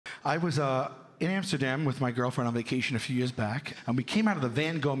I was in Amsterdam with my girlfriend on vacation a few years back, and we came out of the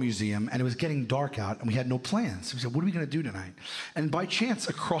Van Gogh Museum, and it was getting dark out, and we had no plans. We said, what are we going to do tonight? And by chance,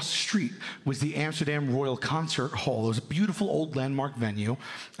 across the street was the Amsterdam Royal Concert Hall. It was a beautiful old landmark venue,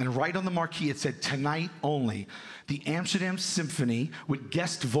 and right on the marquee it said, tonight only, the Amsterdam Symphony with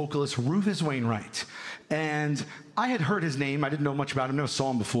guest vocalist Rufus Wainwright. And I had heard his name. I didn't know much about him, never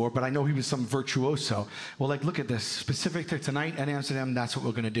saw him before, but I know he was some virtuoso. Well, like, look at this. Specific to tonight at Amsterdam, that's what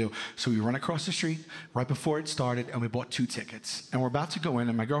we're going to do. So we run across the street right before it started, and we bought 2 tickets. And we're about to go in,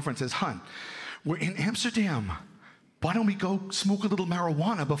 and my girlfriend says, "Hun, we're in Amsterdam. Why don't we go smoke a little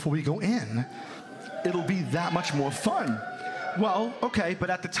marijuana before we go in? It'll be that much more fun." Well, okay, but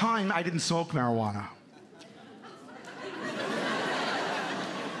at the time, I didn't smoke marijuana.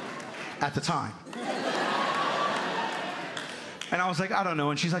 At the time. And I was like, I don't know.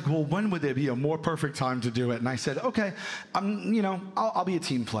 And she's like, well, when would there be a more perfect time to do it? And I said, okay, I'll be a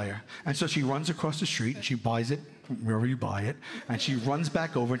team player. And so she runs across the street and she buys it wherever you buy it. And she runs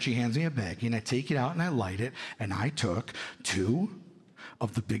back over and she hands me a bag. And I take it out and I light it. And I took 2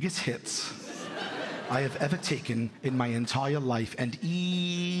 of the biggest hits I have ever taken in my entire life. And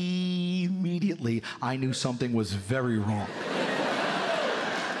immediately I knew something was very wrong.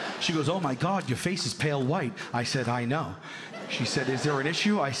 She goes, oh my God, your face is pale white. I said, I know. She said, is there an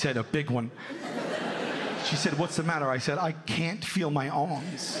issue? I said, a big one. She said, what's the matter? I said, I can't feel my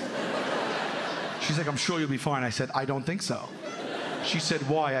arms. She's like, I'm sure you'll be fine. I said, I don't think so. She said,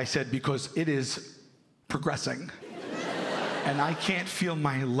 why? I said, because it is progressing. And I can't feel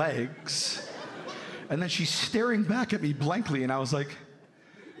my legs. And then she's staring back at me blankly, and I was like,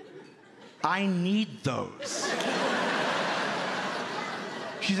 I need those.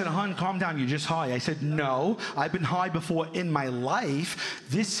 She said, hun, calm down, you're just high. I said, no, I've been high before in my life.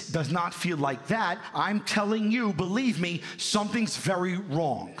 This does not feel like that. I'm telling you, believe me, something's very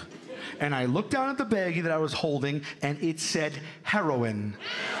wrong. And I looked down at the baggie that I was holding, and it said heroin.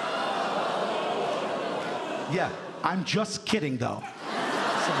 Yeah, I'm just kidding, though.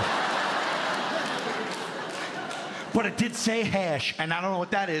 But it did say hash, and I don't know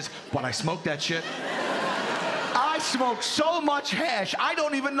what that is, but I smoked that shit. I smoked so much hash, I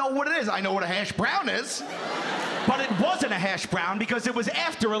don't even know what it is. I know what a hash brown is, but it wasn't a hash brown because it was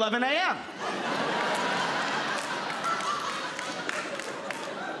after 11 a.m.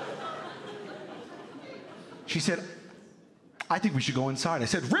 She said, I think we should go inside. I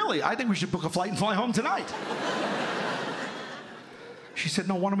said, really? I think we should book a flight and fly home tonight. She said,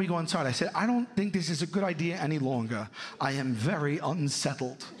 no, why don't we go inside? I said, I don't think this is a good idea any longer. I am very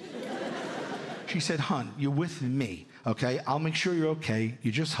unsettled. She said, hun, you're with me, okay? I'll make sure you're okay.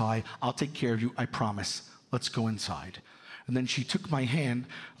 You're just high. I'll take care of you, I promise. Let's go inside. And then she took my hand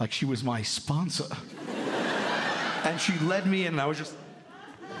like she was my sponsor. And she led me in, and I was just...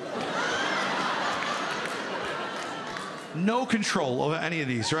 no control over any of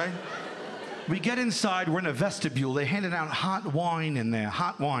these, right? We get inside, we're in a vestibule. They handed out hot wine in there,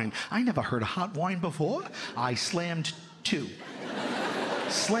 hot wine. I never heard of hot wine before. I slammed 2.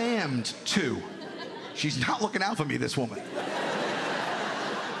 Slammed 2. She's not looking out for me, this woman.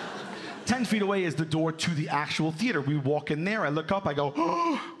 10 feet away is the door to the actual theater. We walk in there, I look up, I go,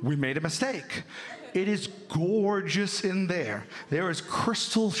 oh, we made a mistake. It is gorgeous in there. There is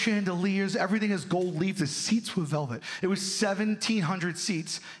crystal chandeliers, everything is gold leaf, the seats were velvet. It was 1,700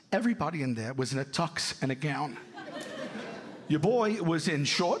 seats. Everybody in there was in a tux and a gown. Your boy was in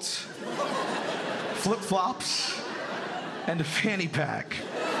shorts, flip-flops, and a fanny pack.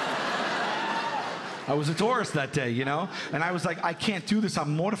 I was a tourist that day, you know? And I was like, I can't do this,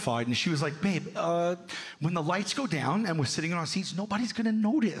 I'm mortified. And she was like, babe, when the lights go down and we're sitting in our seats, nobody's gonna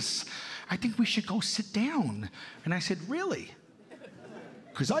notice. I think we should go sit down. And I said, really?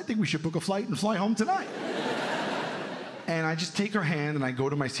 Because I think we should book a flight and fly home tonight. And I just take her hand and I go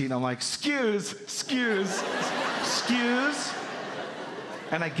to my seat and I'm like, excuse.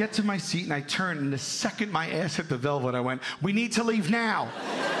 And I get to my seat and I turn, and the second my ass hit the velvet, I went, we need to leave now.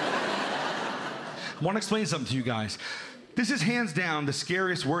 I want to explain something to you guys. This is hands down the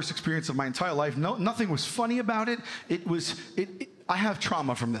scariest, worst experience of my entire life. Nothing was funny about it. I have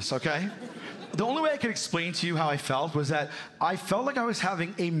trauma from this, okay? The only way I could explain to you how I felt was that I felt like I was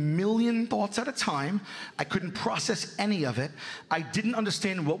having a million thoughts at a time. I couldn't process any of it. I didn't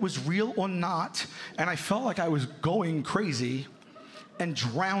understand what was real or not, and I felt like I was going crazy and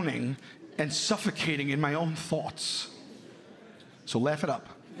drowning and suffocating in my own thoughts. So laugh it up.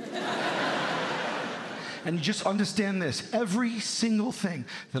 And you just understand this. Every single thing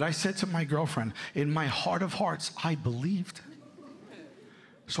that I said to my girlfriend, in my heart of hearts, I believed.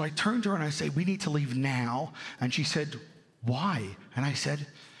 So I turned to her and I said, we need to leave now. And she said, why? And I said,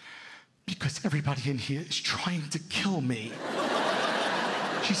 because everybody in here is trying to kill me.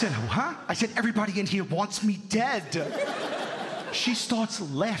 She said, huh? I said, everybody in here wants me dead. She starts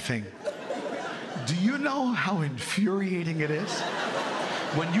laughing. Do you know how infuriating it is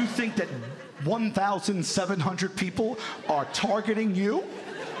when you think that 1,700 people are targeting you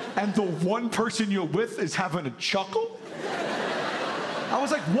and the one person you're with is having a chuckle? I was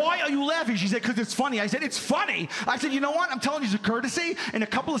like, why are you laughing? She said, because it's funny. I said, it's funny? I said, you know what? I'm telling you as a courtesy, in a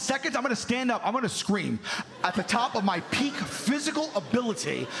couple of seconds, I'm going to stand up. I'm going to scream at the top of my peak physical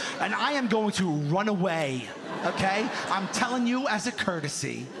ability, and I am going to run away, okay? I'm telling you as a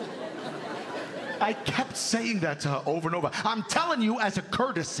courtesy. I kept saying that to her over and over. I'm telling you as a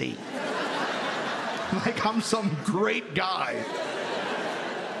courtesy. Like I'm some great guy.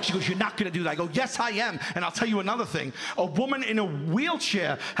 She goes, you're not gonna do that. I go, yes, I am. And I'll tell you another thing. A woman in a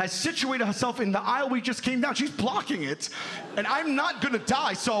wheelchair has situated herself in the aisle we just came down. She's blocking it. And I'm not gonna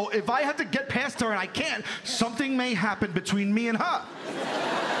die. So if I have to get past her and I can't, something may happen between me and her.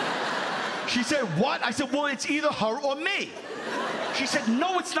 She said, what? I said, well, it's either her or me. She said,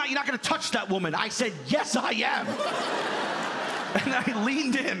 no, it's not. You're not gonna touch that woman. I said, yes, I am. And I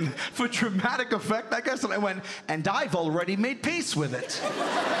leaned in for dramatic effect, I guess, and I went, and I've already made peace with it.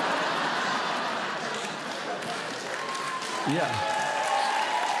 Yeah.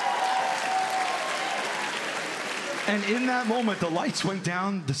 And in that moment, the lights went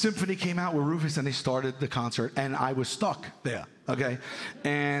down, the symphony came out with Rufus, and they started the concert, and I was stuck there, okay?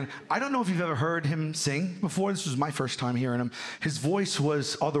 And I don't know if you've ever heard him sing before. This was my first time hearing him. His voice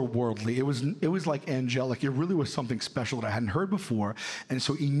was otherworldly. It was like angelic. It really was something special that I hadn't heard before. And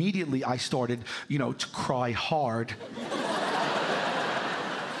so immediately I started, you know, to cry hard.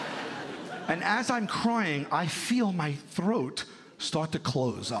 And as I'm crying, I feel my throat start to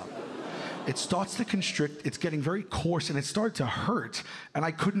close up. It starts to constrict, it's getting very coarse, and it started to hurt, and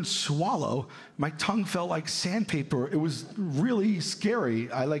I couldn't swallow. My tongue felt like sandpaper. It was really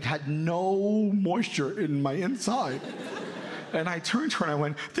scary. I like had no moisture in my inside. And I turned to her and I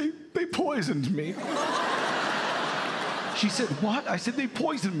went, they poisoned me. She said, what? I said, they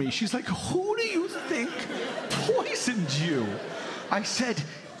poisoned me. She's like, who do you think poisoned you? I said,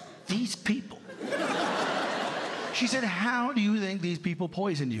 these people. She said, how do you think these people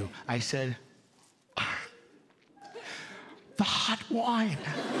poisoned you? I said, the hot wine.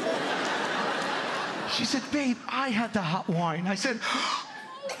 She said, babe, I had the hot wine. I said,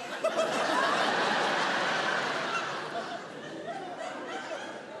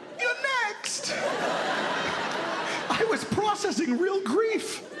 you're next. I was processing real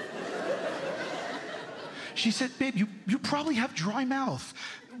grief. She said, babe, you probably have dry mouth.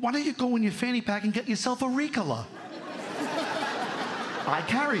 Why don't you go in your fanny pack and get yourself a Ricola? I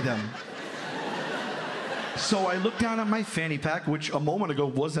carry them. So I looked down at my fanny pack, which a moment ago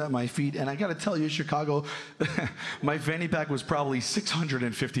was at my feet, and I gotta tell you, Chicago, my fanny pack was probably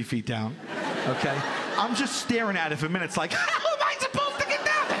 650 feet down, okay? I'm just staring at it for minutes like, how am I supposed to get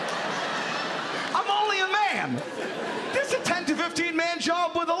down there? I'm only a man. This is a 10 to 15 man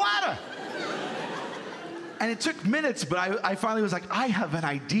job with a ladder. And it took minutes, but I finally was like, I have an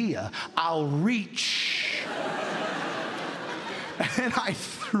idea. I'll reach. And I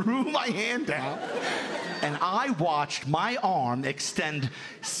threw my hand down, and I watched my arm extend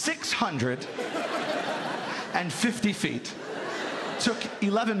 650 feet. Took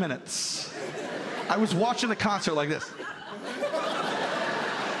 11 minutes. I was watching the concert like this.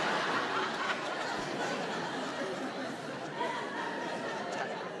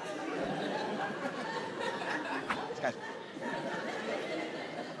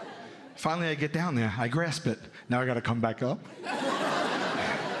 Finally, I get down there. I grasp it. Now I got to come back up.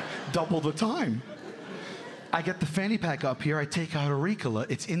 Double the time. I get the fanny pack up here. I take out a Ricola.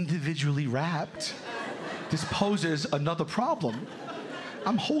 It's individually wrapped. This poses another problem.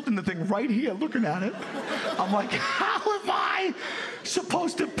 I'm holding the thing right here, looking at it. I'm like, how am I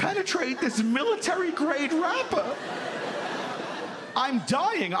supposed to penetrate this military-grade wrapper? I'm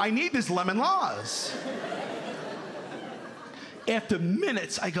dying. I need this lemon Laz. After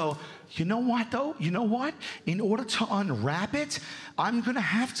minutes, I go, you know what, though? You know what? In order to unwrap it, I'm going to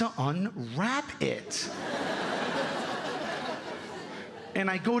have to unwrap it. And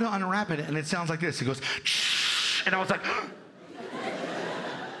I go to unwrap it, and it sounds like this. It goes, shh, and I was like,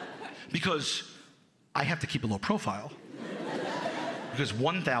 because I have to keep a low profile. Because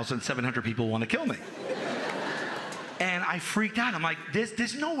 1,700 people want to kill me. And I freaked out. I'm like,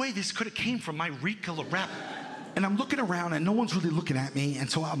 there's no way this could have came from my Ricola wrap. And I'm looking around, and no one's really looking at me. And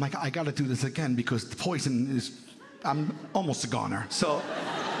so I'm like, I got to do this again because the poison is, I'm almost a goner. So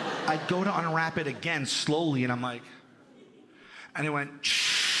I go to unwrap it again slowly, and I'm like, and it went,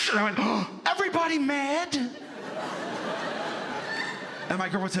 shh. And I went, oh, everybody mad? And my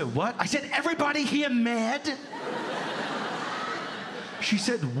girlfriend said, what? I said, everybody here mad? She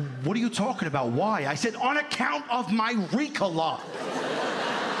said, what are you talking about? Why? I said, on account of my Ricola.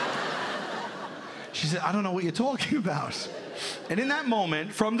 She said, I don't know what you're talking about. And in that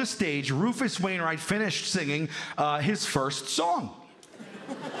moment, from the stage, Rufus Wainwright finished singing his first song.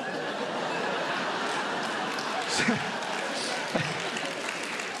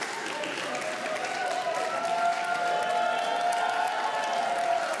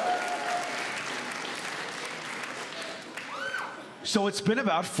 So it's been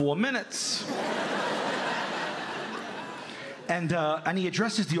about 4 minutes. And he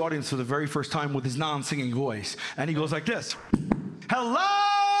addresses the audience for the very first time with his non-singing voice. And he goes like this. Hello,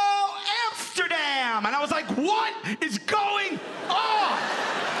 Amsterdam! And I was like, what is going on?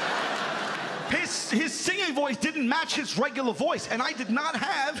 His singing voice didn't match his regular voice, and I did not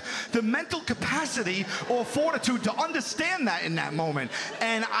have the mental capacity or fortitude to understand that in that moment.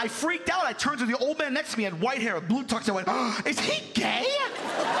 And I freaked out. I turned to the old man next to me, had white hair, a blue tux. I went, oh, is he gay?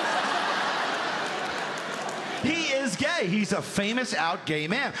 He is gay. He's a famous out gay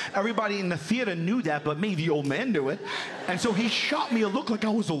man. Everybody in the theater knew that, but me, the old man, knew it. And so he shot me a look like I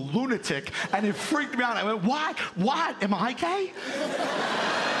was a lunatic, and it freaked me out. I went, what? What? Am I gay?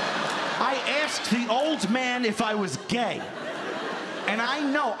 I asked the old man if I was gay. And I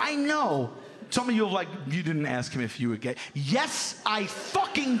know, some of you are like, you didn't ask him if you were gay. Yes, I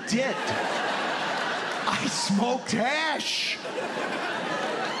fucking did. I smoked hash.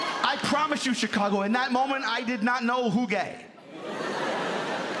 I promise you, Chicago, in that moment, I did not know who gay.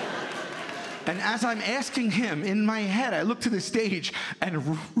 And as I'm asking him, in my head, I looked to the stage,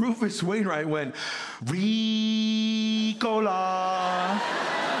 and Rufus Wainwright went, Ricola.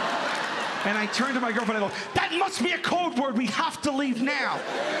 And I turned to my girlfriend and I go, that must be a code word. We have to leave now.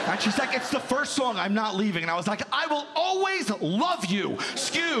 And she's like, it's the first song. I'm not leaving. And I was like, I will always love you.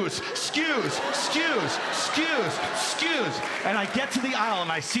 Excuse. And I get to the aisle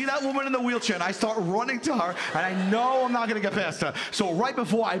and I see that woman in the wheelchair and I start running to her and I know I'm not going to get past her. So right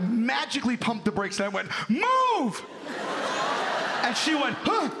before I magically pumped the brakes and I went, move! And she went,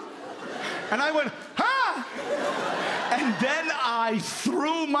 huh? And I went, huh? And then I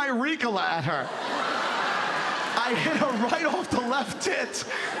threw my Ricola at her. I hit her right off the left tit.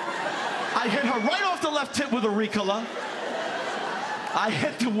 With a Ricola. I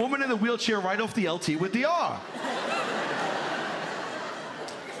hit the woman in the wheelchair right off the LT with the R.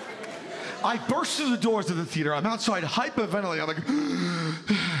 I burst through the doors of the theater. I'm outside hyperventilating. I'm like,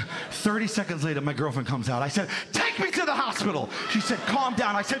 30 seconds later, my girlfriend comes out. I said, take me to the hospital. She said, calm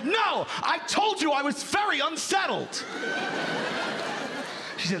down. I said, no, I told you I was very unsettled.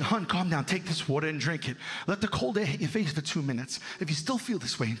 She said, hun, calm down. Take this water and drink it. Let the cold air hit your face for 2 minutes. If you still feel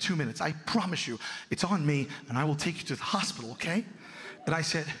this way in 2 minutes, I promise you, it's on me, and I will take you to the hospital, okay? And I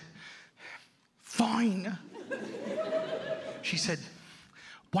said, fine. She said,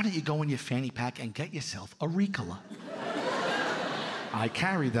 why don't you go in your fanny pack and get yourself a Ricola? I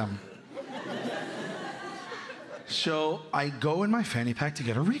carry them. So I go in my fanny pack to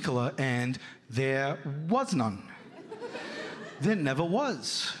get a Ricola, and there was none. There never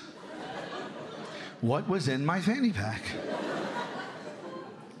was. What was in my fanny pack?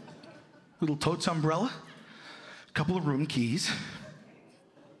 Little totes umbrella, a couple of room keys,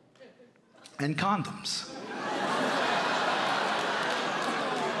 and condoms.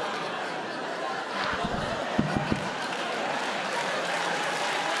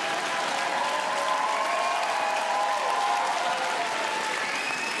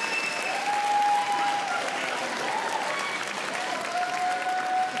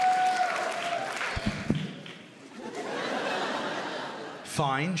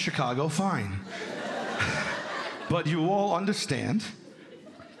 Fine, Chicago, fine. But you all understand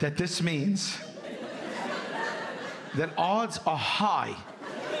that this means that odds are high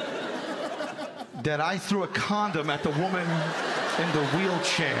that I threw a condom at the woman in the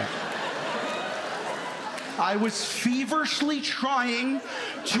wheelchair. I was feverishly trying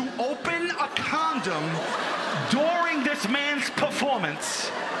to open a condom during this man's performance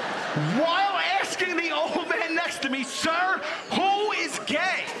while asking the old man next to me, sir, who is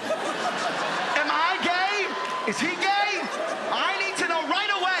gay? Am I gay? Is he gay? I need to know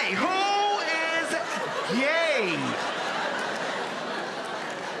right away, who is gay?